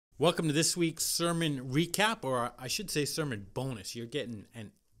Welcome to this week's sermon recap, or I should say sermon bonus. You're getting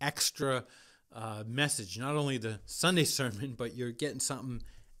an extra message, not only the Sunday sermon, but you're getting something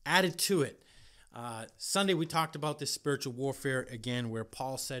added to it. Sunday we talked about this spiritual warfare again, where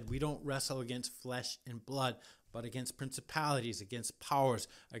Paul said we don't wrestle against flesh and blood, but against principalities, against powers,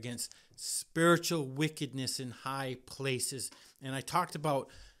 against spiritual wickedness in high places. And I talked about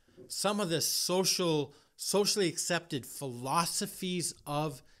some of the socially accepted philosophies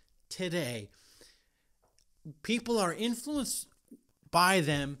of today. People are influenced by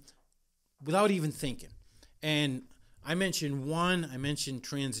them without even thinking. And I mentioned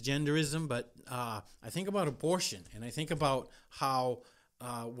transgenderism, but I think about abortion, and I think about how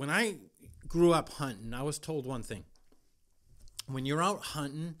when I grew up hunting, I was told one thing. When you're out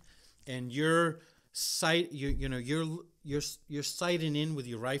hunting and you're sighting in with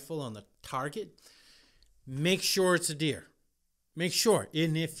your rifle on the target, make sure it's a deer. Make sure.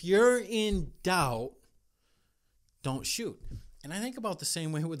 And if you're in doubt, don't shoot. And I think about the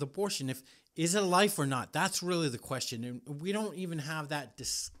same way with abortion. Is it a life or not? That's really the question. And we don't even have that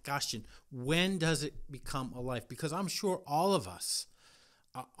discussion. When does it become a life? Because I'm sure all of us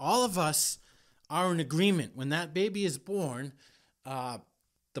are in agreement. When that baby is born,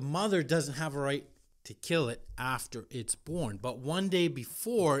 the mother doesn't have a right to kill it after it's born. But one day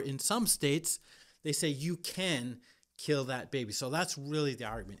before, in some states, they say you can kill that baby. So that's really the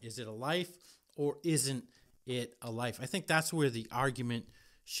argument. Is it a life or isn't it a life? I think that's where the argument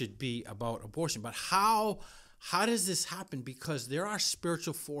should be about abortion. But how does this happen? Because there are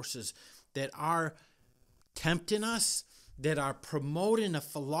spiritual forces that are tempting us, that are promoting a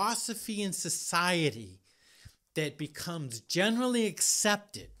philosophy in society that becomes generally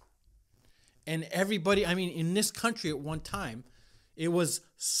accepted. And everybody, in this country at one time, it was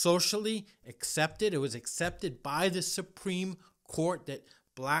socially accepted. It was accepted by the Supreme Court that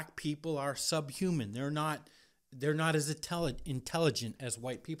black people are subhuman. They're not as intelligent as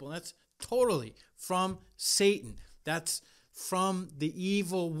white people. And that's totally from Satan. That's from the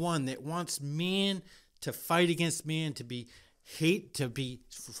evil one that wants man to fight against man, to be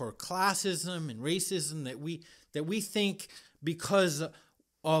for classism and racism, that we think because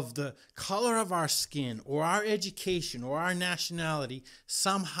of the color of our skin or our education or our nationality,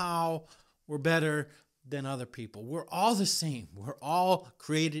 somehow we're better than other people. We're all the same. We're all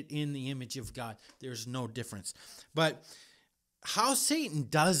created in the image of God. There's no difference. But how Satan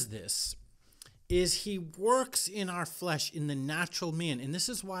does this is he works in our flesh, in the natural man. And this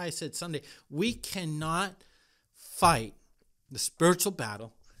is why I said Sunday, we cannot fight the spiritual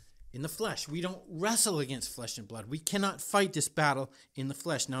battle in the flesh. We don't wrestle against flesh and blood. We cannot fight this battle in the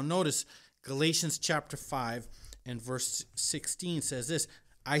flesh. Now notice Galatians chapter 5 and verse 16 says this,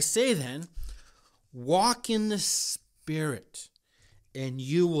 I say then, walk in the Spirit, and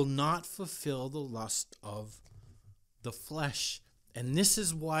you will not fulfill the lust of the flesh. And this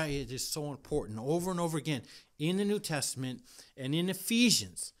is why it is so important over and over again in the New Testament and in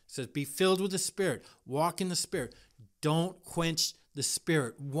Ephesians. It says, be filled with the Spirit, walk in the Spirit. Don't quench the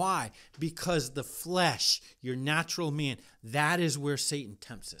Spirit. Why? Because the flesh, your natural man, that is where Satan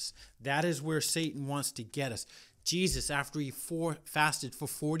tempts us. That is where Satan wants to get us. Jesus, after he fasted for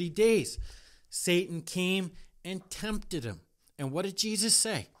 40 days, Satan came and tempted him. And what did Jesus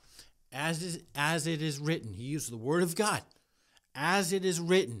say? As it is written. He used the word of God. As it is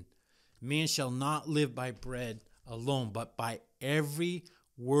written, man shall not live by bread alone, but by every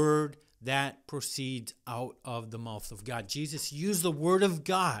word that proceeds out of the mouth of God. Jesus used the word of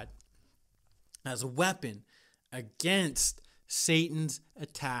God as a weapon against Satan's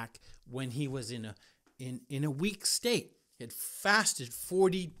attack when he was in a weak state. He had fasted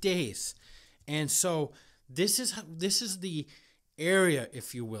 40 days. And so this is the area,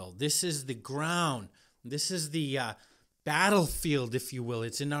 if you will. This is the ground. This is the battlefield, if you will.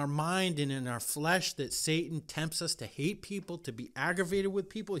 It's in our mind and in our flesh that Satan tempts us to hate people, to be aggravated with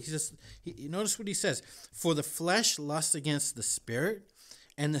people. Notice what he says. For the flesh lusts against the spirit,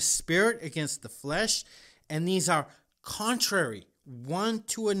 and the spirit against the flesh, and these are contrary one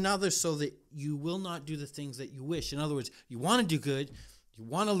to another, so that you will not do the things that you wish. In other words, you want to do good, you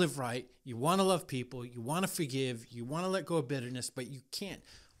want to live right, you want to love people, you want to forgive, you want to let go of bitterness, but you can't.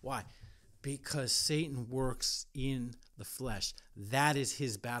 Why? Because Satan works in the flesh. That is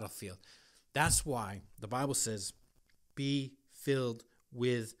his battlefield. That's why the Bible says, be filled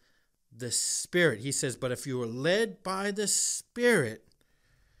with the Spirit. He says, but if you are led by the Spirit,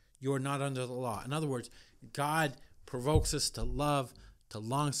 you are not under the law. In other words, God provokes us to love, to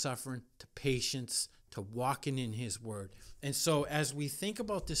long-suffering, to patience, to walking in his word. And so as we think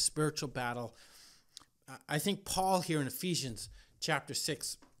about this spiritual battle, I think Paul here in Ephesians chapter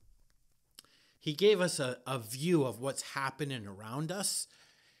 6 He gave us a view of what's happening around us.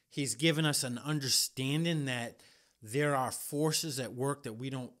 He's given us an understanding that there are forces at work that we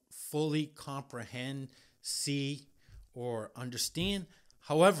don't fully comprehend, see, or understand.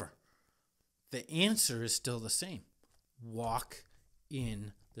 However, the answer is still the same. Walk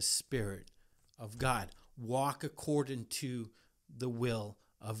in the Spirit of God. Walk according to the will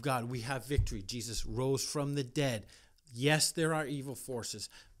of God. We have victory. Jesus rose from the dead. Yes, there are evil forces,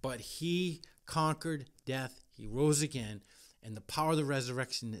 but he conquered death. He rose again, and the power of the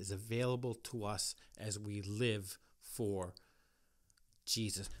resurrection is available to us as we live for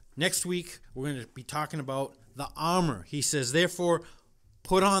Jesus. Next week, we're going to be talking about the armor. He says, therefore,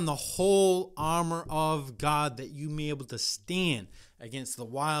 put on the whole armor of God that you may be able to stand against the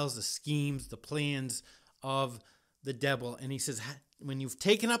wiles, the schemes, the plans of the devil. And he says, when you've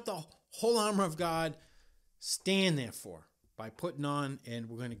taken up the whole armor of God, stand therefore by putting on, and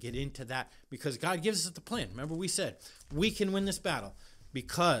we're going to get into that because God gives us the plan. Remember, we said we can win this battle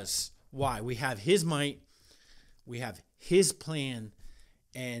because why? We have his might, we have his plan,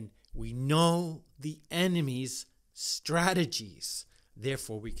 and we know the enemy's strategies.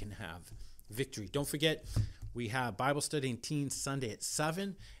 Therefore, we can have victory. Don't forget, we have Bible study and teens Sunday at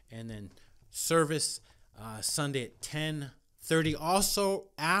 7, and then service Sunday at 10:30. Also,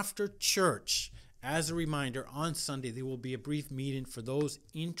 after church, as a reminder, on Sunday, there will be a brief meeting for those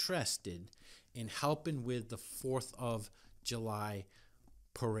interested in helping with the 4th of July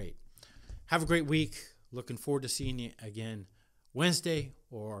parade. Have a great week. Looking forward to seeing you again Wednesday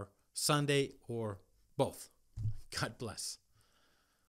or Sunday or both. God bless.